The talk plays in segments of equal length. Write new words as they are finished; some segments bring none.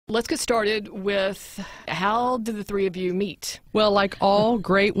Let's get started with, how did the three of you meet? Well, like all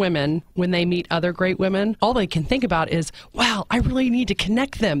great women, when they meet other great women, all they can think about is, wow, I really need to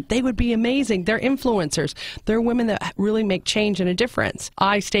connect them. They would be amazing. They're influencers. They're women that really make change and a difference.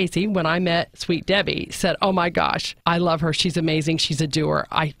 I, Stacey, when I met Sweet Debbie, said, oh my gosh, I love her. She's amazing. She's a doer.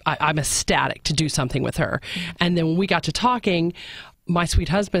 I'm ecstatic to do something with her. And then when we got to talking, my sweet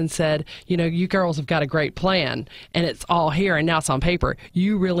husband said, you know, you girls have got a great plan, and it's all here, and now it's on paper.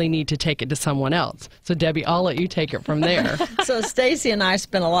 You really need to take it to someone else. So, Debbie, I'll let you take it from there. So, Stacey and I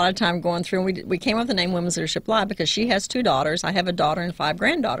spent a lot of time going through, and we came up with the name Women's Leadership Live because she has 2 daughters. I have a daughter and 5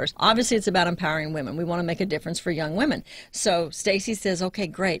 granddaughters. Obviously, it's about empowering women. We want to make a difference for young women. So, Stacey says, okay,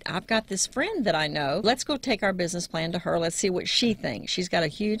 great. I've got this friend that I know. Let's go take our business plan to her. Let's see what she thinks. She's got a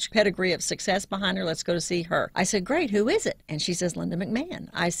huge pedigree of success behind her. Let's go to see her. I said, great. Who is it? And she says, Linda McMahon.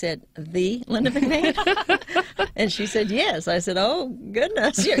 I said, the Linda McMahon? And she said, yes. I said, oh,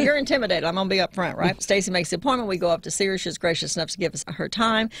 goodness. You're intimidated. I'm going to be up front, right? Stacey makes the appointment. We go up to see her. She's gracious enough to give us her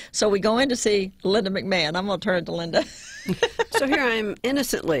time. So we go in to see Linda McMahon. I'm going to turn it to Linda. So here I am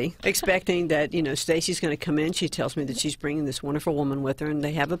innocently expecting that, you know, Stacey's going to come in. She tells me that she's bringing this wonderful woman with her, and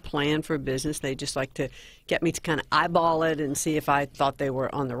they have a plan for a business. They just like to get me to kind of eyeball it and see if I thought they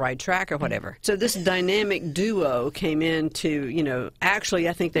were on the right track or whatever. So this dynamic duo came in to, you know, actually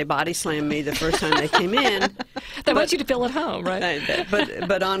I think they body slammed me the first time they came in. They want you to feel at home, right?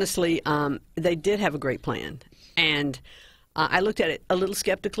 But honestly, they did have a great plan. And I looked at it a little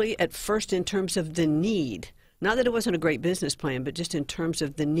skeptically at first in terms of the need. Not that it wasn't a great business plan, but just in terms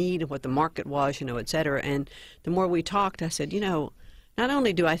of the need and what the market was, you know, et cetera. And the more we talked, I said, you know, not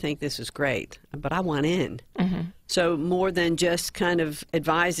only do I think this is great, but I want in. Mm-hmm. So more than just kind of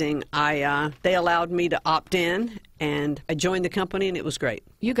advising, they allowed me to opt in, and I joined the company, and it was great.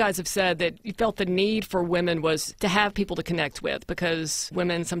 You guys have said that you felt the need for women was to have people to connect with, because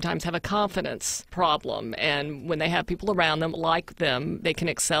women sometimes have a confidence problem, and when they have people around them like them, they can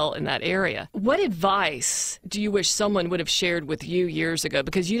excel in that area. What advice do you wish someone would have shared with you years ago?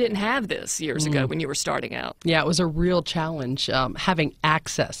 Because you didn't have this years ago when you were starting out. Yeah, it was a real challenge, having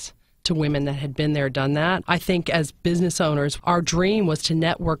access to women that had been there, done that. I think as business owners, our dream was to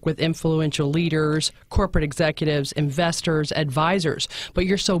network with influential leaders, corporate executives, investors, advisors. But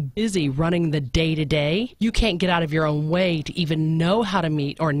you're so busy running the day-to-day, you can't get out of your own way to even know how to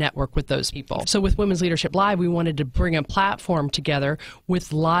meet or network with those people. So with Women's Leadership Live, we wanted to bring a platform together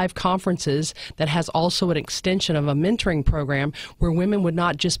with live conferences that has also an extension of a mentoring program where women would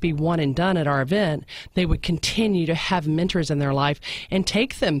not just be one and done at our event. They would continue to have mentors in their life and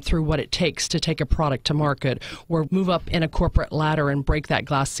take them through what it takes to take a product to market, or move up in a corporate ladder and break that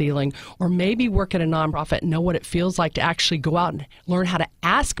glass ceiling, or maybe work at a nonprofit and know what it feels like to actually go out and learn how to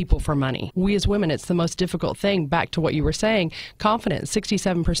ask people for money. We as women, it's the most difficult thing. Back to what you were saying, confidence.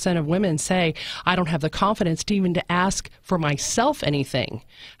 67% of women say, I don't have the confidence to even to ask for myself anything.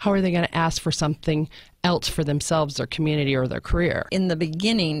 How are they going to ask for something else for themselves, their community, or their career? In the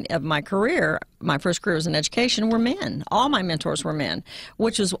beginning of my career, my first career was in education, were men. All my mentors were men,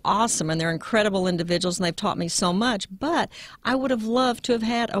 which was awesome, and they're incredible individuals, and they've taught me so much. But I would have loved to have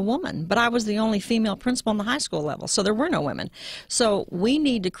had a woman, but I was the only female principal in the high school level, so there were no women. So we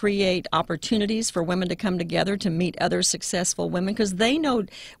need to create opportunities for women to come together to meet other successful women, because they know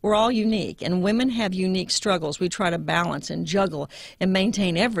we're all unique, and women have unique struggles. We try to balance and juggle and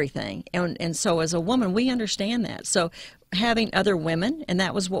maintain everything, and so as a woman, we understand that. So having other women, and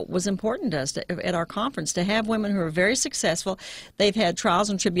that was what was important to us at our conference, to have women who are very successful. They've had trials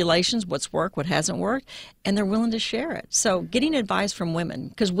and tribulations, what's worked, what hasn't worked, and they're willing to share it. So getting advice from women,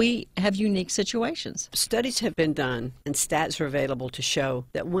 because we have unique situations. Studies have been done, and stats are available to show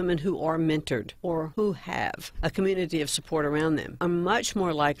that women who are mentored or who have a community of support around them are much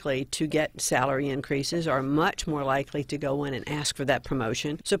more likely to get salary increases, are much more likely to go in and ask for that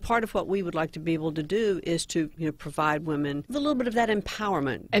promotion. So part of what we would like to be able to do is to, you know, provide women with a little bit of that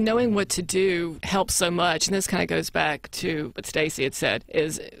empowerment. And knowing what to do helps so much. And this kind of goes back to what Stacey had said,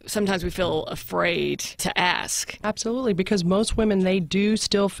 is sometimes we feel afraid to ask. Absolutely, because most women, they do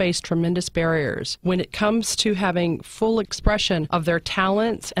still face tremendous barriers. When it comes to having full expression of their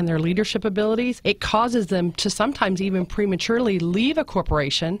talents and their leadership abilities, it causes them to sometimes even prematurely leave a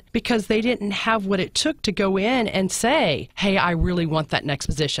corporation because they didn't have what it took to go in and say, hey, I really want that next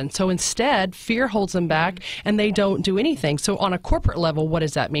position. So instead, fear holds them back, and they don't do anything. So on a corporate level, what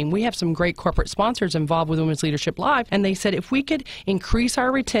does that mean? We have some great corporate sponsors involved with Women's Leadership Live, and they said if we could increase our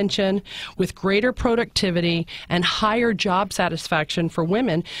retention with greater productivity and higher job satisfaction for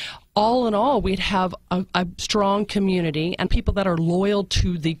women, all in all, we'd have a strong community and people that are loyal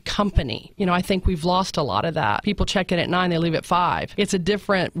to the company. You know, I think we've lost a lot of that. People check in at 9, they leave at 5. It's a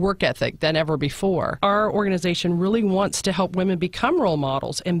different work ethic than ever before. Our organization really wants to help women become role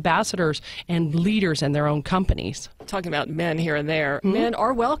models, ambassadors, and leaders in their own companies. Talking about men here and there, men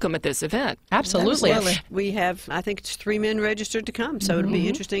are welcome at this event. Absolutely. We have, I think it's 3 men registered to come, so it'll be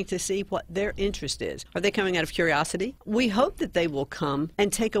interesting to see what their interest is. Are they coming out of curiosity? We hope that they will come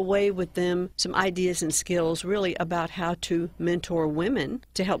and take away with them some ideas and skills really about how to mentor women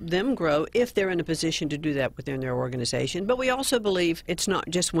to help them grow if they're in a position to do that within their organization. But we also believe it's not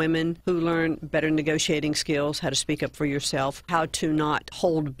just women who learn better negotiating skills, how to speak up for yourself, how to not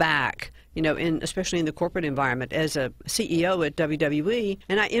hold back, you know, especially in the corporate environment. As a CEO at WWE,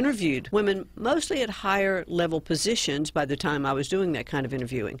 and I interviewed women mostly at higher level positions by the time I was doing that kind of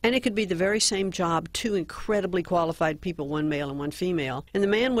interviewing. And it could be the very same job, 2 incredibly qualified people, 1 male and 1 female. And the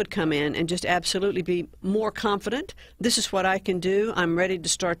man would come in and just absolutely be more confident. This is what I can do. I'm ready to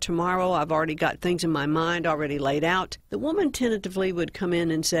start tomorrow. I've already got things in my mind already laid out. The woman tentatively would come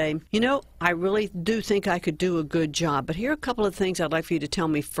in and say, you know, I really do think I could do a good job, but here are a couple of things I'd like for you to tell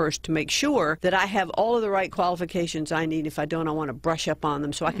me first to make sure that I have all of the right qualifications I need. If I don't, I want to brush up on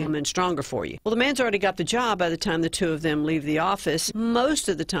them so I can come in stronger for you. Well, the man's already got the job by the time the 2 of them leave the office. Most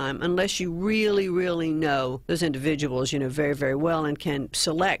of the time, unless you really, really know those individuals, you know, very, very well and can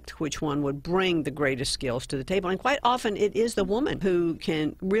select which one would bring the greatest skills to the table. And quite often it is the woman who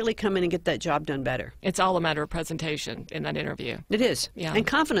can really come in and get that job done better. It's all a matter of presentation in that interview. It is. Yeah. And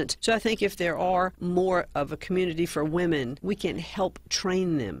confidence. So I think if there are more of a community for women, we can help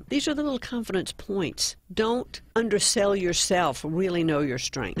train them. These are the little confidence points. Don't undersell yourself. Really know your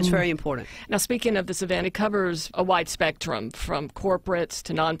strength. It's very important. Now, speaking of this event, it covers a wide spectrum from corporates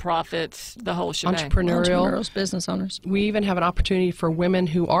to nonprofits, the whole shebang. Entrepreneurs, business owners. We even have an opportunity for women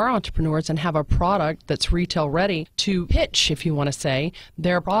who are entrepreneurs and have a product that's retail ready to pitch, if you want to say,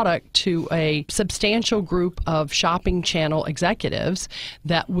 their product to a substantial group of shopping channel executives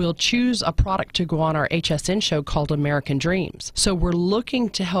that will choose a product to go on our HSN show called American Dreams. So we're looking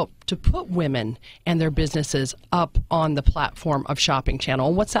to help to put women and their businesses up on the platform of Shopping Channel.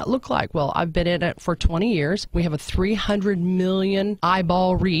 And what's that look like? Well, I've been in it for 20 years. We have a 300 million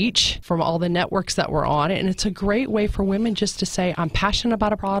eyeball reach from all the networks that we're on. And it's a great way for women just to say, I'm passionate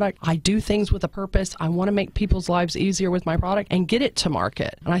about a product. I do things with a purpose. I want to make people's lives easier with my product and get it to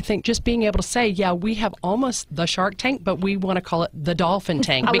market. And I think just being able to say, yeah, we have almost the Shark Tank, but we want to call it the Dolphin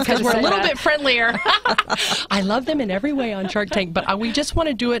Tank because we're a little bit friendlier. I love them in every way on Shark Tank, but we just want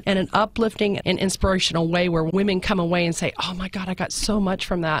to do it in an uplifting and inspirational way where women come away and say, oh my God, I got so much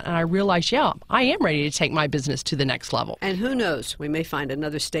from that. And I realized, yeah, I am ready to take my business to the next level. And who knows, we may find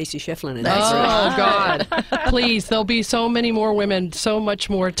another Stacey Schieffelin in That's that. Oh God. Please, there'll be so many more women, so much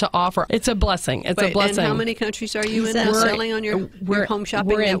more to offer. It's a blessing. It's a blessing. And how many countries are you in now selling on your home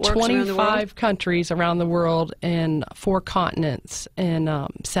shopping networks around the world? We're in 25 countries around the world and 4 continents and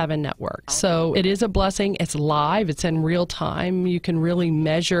 7 networks. So it is a blessing. It's live. It's in real time. You can really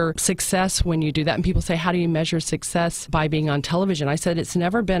measure success when you do that. And people say, how do you measure success? By being on television. I said, it's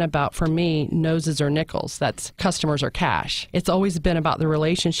never been about, for me, noses or nickels. That's customers or cash. It's always been about the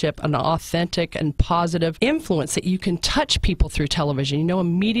relationship, an authentic and positive influence that you can touch people through television. You know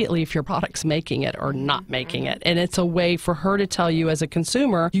immediately if your product's making it or not making it. And it's a way for her to tell you as a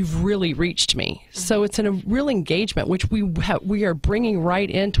consumer, you've really reached me. So it's a real engagement, which we are bringing right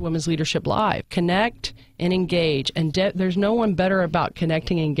into Women's Leadership Live. Connect and engage. And there's no one better about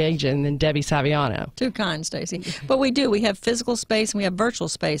connecting and engaging than Debbie Saviano. Too kind, Stacey. But we do. We have physical space and we have virtual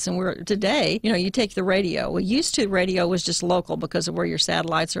space. And we're today, you know, you take the radio. We used to, radio was just local because of where your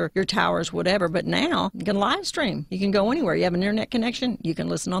satellites or your towers, whatever. But now you can live stream. You can go anywhere. You have an internet connection, you can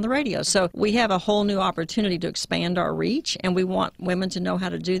listen on the radio. So we have a whole new opportunity to expand our reach. And we want women to know how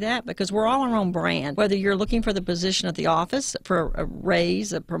to do that because we're all our own brand. Whether you're looking for the position at the office, for a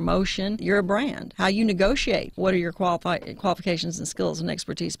raise, a promotion, you're a brand. How you negotiate. What are your qualifications and skills and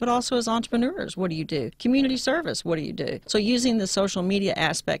expertise? But also as entrepreneurs, what do you do? Community service, what do you do? So using the social media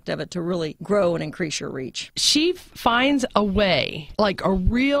aspect of it to really grow and increase your reach. She finds a way, like a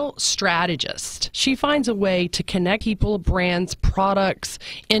real strategist. She finds a way to connect people, brands, products,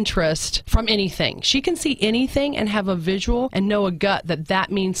 interest from anything. She can see anything and have a visual and know a gut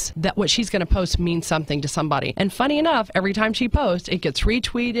that means that what she's going to post means something to somebody. And funny enough, every time she posts, it gets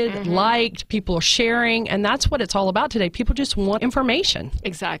retweeted, liked, people are sharing. sharing, and that's what it's all about today. People just want information.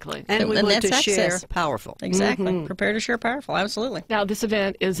 Exactly. And we want to that's share access. powerful. Exactly. Prepare to share powerful. Absolutely. Now, this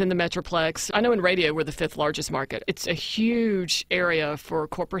event is in the Metroplex. I know in radio we're the 5th largest market. It's a huge area for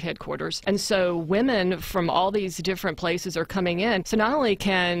corporate headquarters. And so women from all these different places are coming in. So not only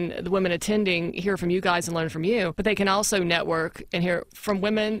can the women attending hear from you guys and learn from you, but they can also network and hear from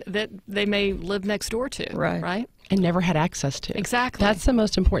women that they may live next door to. Right? And never had access to. Exactly. That's the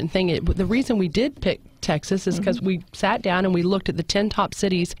most important thing. The reason we did pick Texas is because we sat down and we looked at the 10 top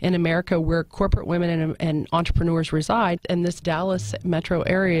cities in America where corporate women and entrepreneurs reside, and this Dallas metro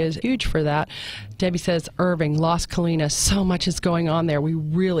area is huge for that. Debbie says Irving, Las Colinas, so much is going on there. We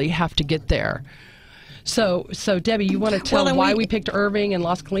really have to get there. So Debbie, you want to tell why we picked Irving and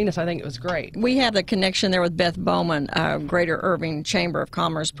Las Colinas? I think it was great. We have the connection there with Beth Bowman, Greater Irving Chamber of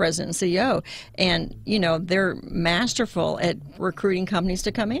Commerce President and CEO, and they're masterful at recruiting companies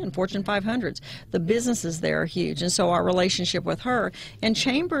to come in, Fortune 500s. The businesses there are huge, and so our relationship with her and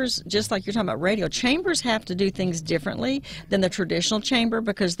chambers, just like you're talking about radio, chambers have to do things differently than the traditional chamber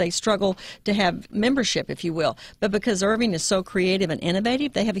because they struggle to have membership, if you will. But because Irving is so creative and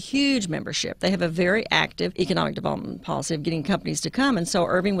innovative, they have a huge membership. They have a very active economic development policy of getting companies to come, and so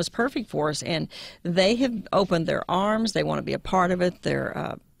Irving was perfect for us, and they have opened their arms. They want to be a part of it.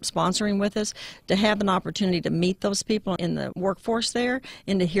 They're sponsoring with us to have an opportunity to meet those people in the workforce there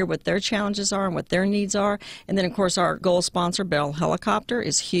and to hear what their challenges are and what their needs are. And then, of course, our gold sponsor, Bell Helicopter,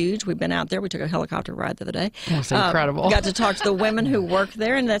 is huge. We've been out there. We took a helicopter ride the other day. That's incredible. Got to talk to the women who work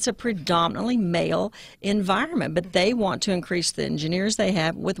there, and that's a predominantly male environment. But they want to increase the engineers they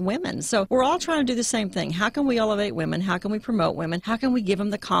have with women. So we're all trying to do the same thing. How can we elevate women? How can we promote women? How can we give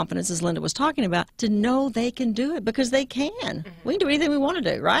them the confidence, as Linda was talking about, to know they can do it? Because they can. We can do anything we want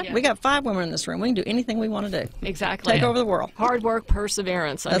to do, right? Yeah. We got 5 women in this room. We can do anything we want to do. Exactly. Take over the world. Hard work,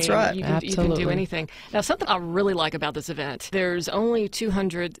 perseverance. That's right. You can do anything. Now, something I really like about this event, there's only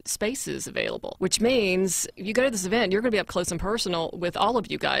 200 spaces available, which means if you go to this event, you're going to be up close and personal with all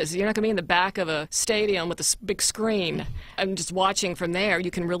of you guys. You're not going to be in the back of a stadium with a big screen and just watching from there.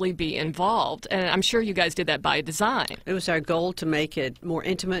 You can really be involved. And I'm sure you guys did that by design. It was our goal to make it more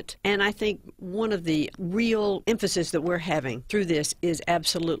intimate, and I think one of the real emphasis that we're having through this is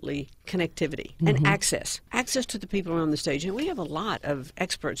absolutely connectivity and access to the people around the stage. And we have a lot of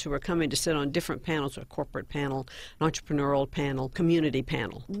experts who are coming to sit on different panels, a corporate panel, an entrepreneurial panel, community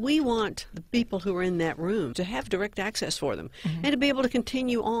panel. We want the people who are in that room to have direct access for them and to be able to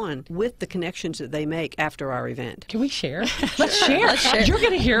continue on with the connections that they make after our event. Can we share? Let's share. You're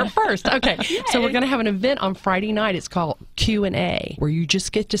going to hear it first. Okay. So we're going to have an event on Friday night. It's called Q&A, where you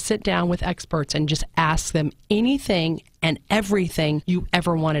just get to sit down with experts and just ask them anything and everything you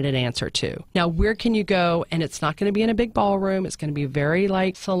ever wanted an answer to. Now, where can you go? And it's not going to be in a big ballroom. It's going to be very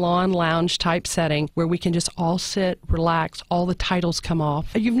like salon lounge type setting where we can just all sit, relax, all the titles come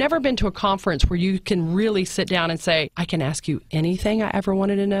off. You've never been to a conference where you can really sit down and say, I can ask you anything I ever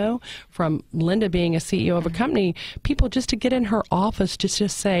wanted to know. From Linda being a CEO of a company, people just to get in her office, just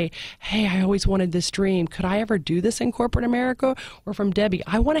say, hey, I always wanted this dream. Could I ever do this in corporate America? Or from Debbie,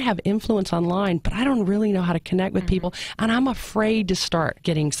 I want to have influence online, but I don't really know how to connect with people. And I'm afraid to start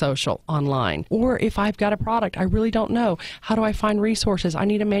getting social online. Or if I've got a product, I really don't know. How do I find resources? I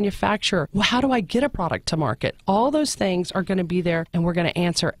need a manufacturer. Well, how do I get a product to market? All those things are going to be there, and we're going to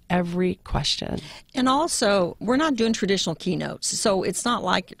answer every question. And also, we're not doing traditional keynotes. So it's not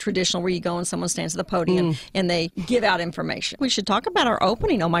like traditional where you go and someone stands at the podium and they give out information. We should talk about our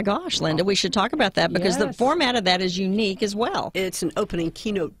opening. Oh my gosh, Linda, we should talk about that because the format of that is unique as well. It's an opening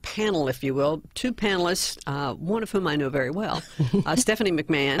keynote panel, if you will. 2 panelists, one of whom I know very well, Stephanie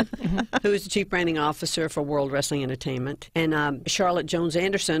McMahon, who is the Chief Branding Officer for World Wrestling Entertainment, and Charlotte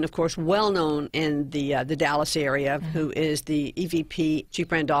Jones-Anderson, of course, well known in the Dallas area, who is the EVP, Chief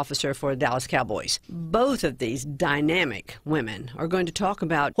Brand Officer for Dallas Cowboys. Both of these dynamic women are going to talk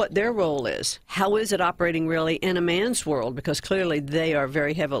about what their role is. How is it operating really in a man's world? Because clearly they are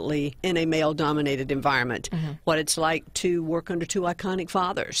very heavily in a male-dominated environment. What it's like to work under 2 iconic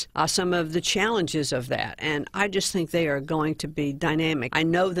fathers. Some of the challenges of that. And I just think they are going to be dynamic. I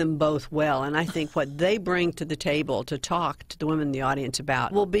know them both well, and I think what they bring to the table to talk to the women in the audience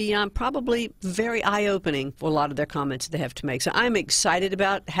about will be probably very eye-opening for a lot of their comments they have to make. So I'm excited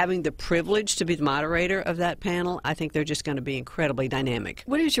about having the privilege to be the moderator of that panel. I think they're just going to be incredibly dynamic.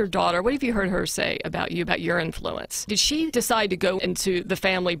 What is your daughter? What have you heard her say about you, about your influence? Did she decide to go into the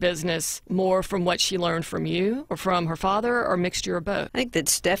family business more from what she learned from you or from her father, or a mixture of both? I think that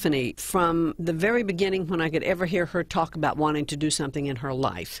Stephanie, from the very beginning when I could ever hear her talk about wanting to do something in her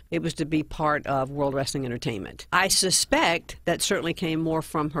life, youth. It was to be part of World Wrestling Entertainment. I suspect that certainly came more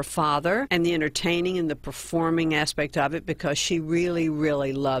from her father and the entertaining and the performing aspect of it, because she really,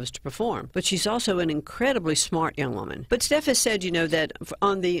 really loves to perform. But she's also an incredibly smart young woman. But Steph has said, that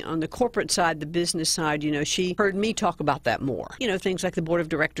on the corporate side, the business side, she heard me talk about that more. Things like the board of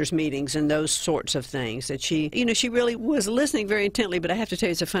directors meetings and those sorts of things that she really was listening very intently. But I have to tell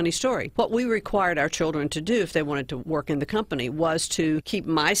you, it's a funny story. What we required our children to do if they wanted to work in the company was to keep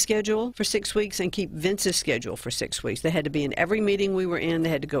my schedule for 6 weeks and keep Vince's schedule for 6 weeks. They had to be in every meeting we were in. They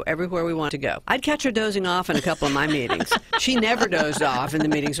had to go everywhere we wanted to go. I'd catch her dozing off in a couple of my meetings. She never dozed off in the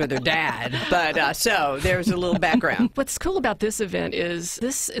meetings with her dad. But so there's a little background. What's cool about this event is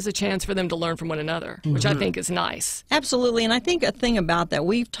this is a chance for them to learn from one another, which I think is nice. Absolutely. And I think a thing about that,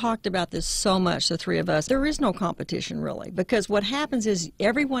 we've talked about this so much, the three of us, there is no competition really, because what happens is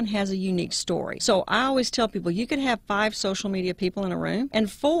everyone has a unique story. So I always tell people, you could have 5 social media people in a room,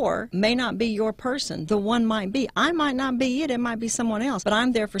 and 4 may not be your person. The one might be. I might not be it. It might be someone else, but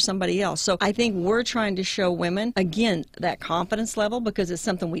I'm there for somebody else. So I think we're trying to show women, again, that confidence level, because it's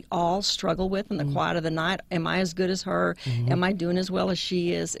something we all struggle with in the quiet of the night. Am I as good as her? Am I doing as well as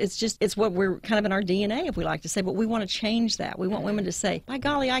she is? It's what we're kind of in our DNA, if we like to say, but we want to change that. We want women to say, by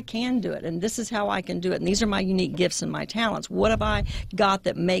golly, I can do it, and this is how I can do it, and these are my unique gifts and my talents. What have I got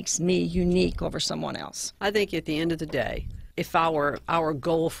that makes me unique over someone else? I think at the end of the day, if our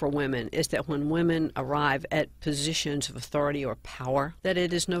goal for women is that when women arrive at positions of authority or power, that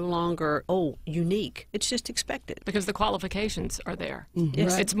it is no longer, unique. It's just expected. Because the qualifications are there.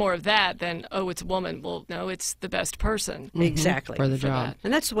 Yes. It's more of that than, it's a woman. Well, no, it's the best person. Exactly. For the job. that.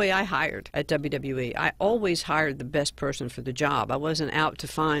 And that's the way I hired at WWE. I always hired the best person for the job. I wasn't out to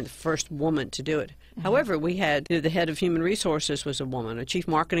find the first woman to do it. However, we had the head of human resources was a woman, a chief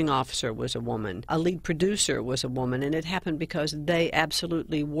marketing officer was a woman, a lead producer was a woman, and it happened because they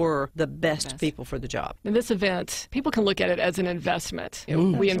absolutely were the best people for the job. In this event, people can look at it as an investment.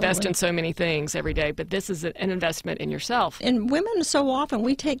 We invest in so many things every day, but this is an investment in yourself. And women, so often,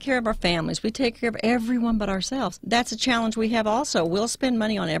 we take care of our families. We take care of everyone but ourselves. That's a challenge we have also. We'll spend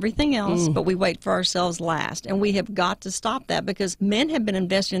money on everything else, but we wait for ourselves last. And we have got to stop that, because men have been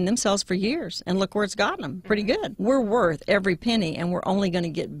investing in themselves for years, and look where it's gotten them. Pretty good. We're worth every penny, and we're only going to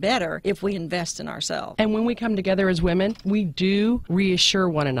get better if we invest in ourselves. And when we come together as women, we do reassure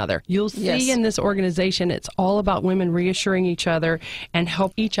one another. You'll see in this organization, it's all about women reassuring each other and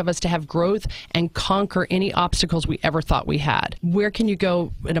help each of us to have growth and conquer any obstacles we ever thought we had. Where can you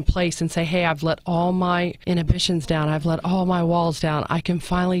go in a place and say, hey, I've let all my inhibitions down, I've let all my walls down, I can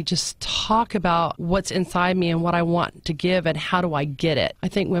finally just talk about what's inside me and what I want to give and how do I get it? I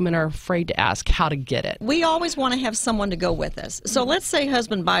think women are afraid to ask how to get it. We always want to have someone to go with us. So let's say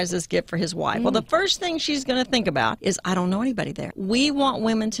husband buys this gift for his wife. Well, the first thing she's going to think about is, I don't know anybody there. We want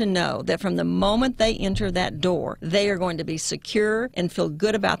women to know that from the moment they enter that door, they are going to be secure and feel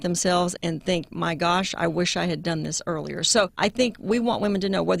good about themselves and think, my gosh, I wish I had done this earlier. So I think we want women to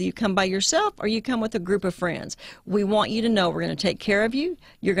know, whether you come by yourself or you come with a group of friends, we want you to know we're going to take care of you.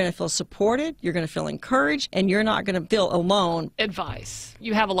 You're going to feel supported. You're going to feel encouraged, and you're not going to feel alone. Advice.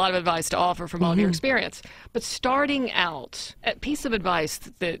 You have a lot of advice to offer from all of your experience. But starting out, a piece of advice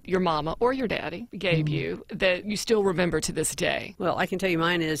that your mama or your daddy gave you that you still remember to this day. Well, I can tell you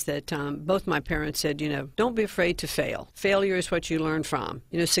mine is that both my parents said, don't be afraid to fail. Failure is what you learn from.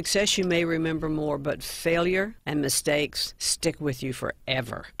 Success you may remember more, but failure and mistakes stick with you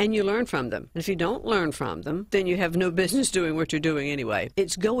forever. And you learn from them. And if you don't learn from them, then you have no business doing what you're doing anyway.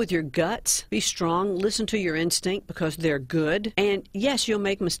 It's go with your guts, be strong, listen to your instinct, because they're good. And yes, you'll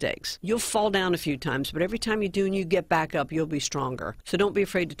make mistakes. You'll fall down a few times, but every time you do and you get back up, you'll be stronger. So don't be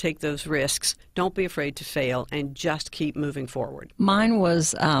afraid to take those risks. Don't be afraid to fail, and just keep moving forward. Mine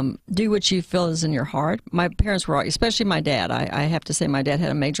was do what you feel is in your heart. My parents were, especially my dad, I have to say my dad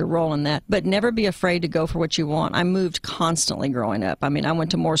had a major role in that, but never be afraid to go for what you want. I moved constantly growing up. I mean, I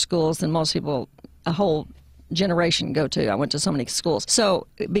went to more schools than most people, a whole generation go to. I went to so many schools. So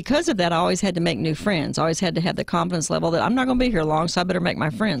because of that, I always had to make new friends. I always had to have the confidence level that I'm not going to be here long, so I better make my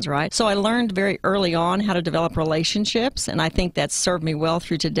friends, right? So I learned very early on how to develop relationships, and I think that's served me well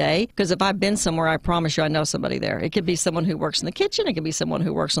through today, because if I've been somewhere, I promise you I know somebody there. It could be someone who works in the kitchen. It could be someone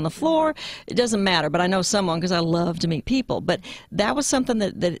who works on the floor. It doesn't matter, but I know someone because I love to meet people. But that was something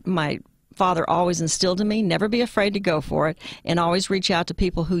that my father always instilled in me, never be afraid to go for it, and always reach out to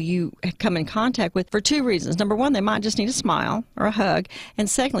people who you come in contact with for two reasons. Number one, they might just need a smile or a hug, and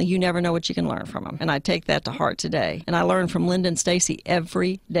secondly, you never know what you can learn from them. And I take that to heart today. And I learn from Linda and Stacey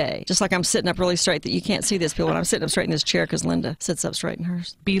every day. Just like I'm sitting up really straight, that you can't see this, people, when I'm sitting up straight in this chair because Linda sits up straight in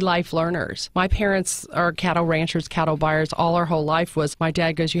hers. Be life learners. My parents are cattle ranchers, cattle buyers. All our whole life was, my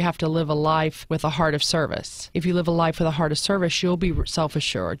dad goes, you have to live a life with a heart of service. If you live a life with a heart of service, you'll be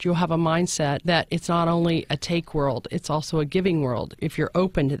self-assured. You'll have a mindset that it's not only a take world, it's also a giving world if you're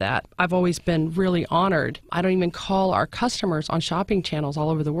open to that. I've always been really honored. I don't even call our customers on shopping channels all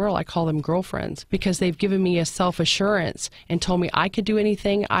over the world, I call them girlfriends, because they've given me a self-assurance and told me I could do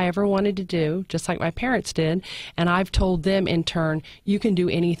anything I ever wanted to do, just like my parents did, and I've told them in turn, you can do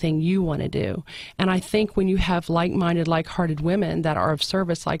anything you want to do. And I think when you have like-minded, like-hearted women that are of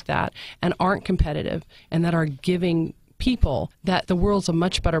service like that and aren't competitive and that are giving people, that the world's a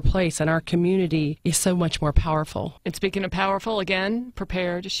much better place and our community is so much more powerful. And speaking of powerful, again,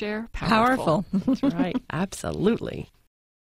 prepare to share. Powerful. That's right. Absolutely.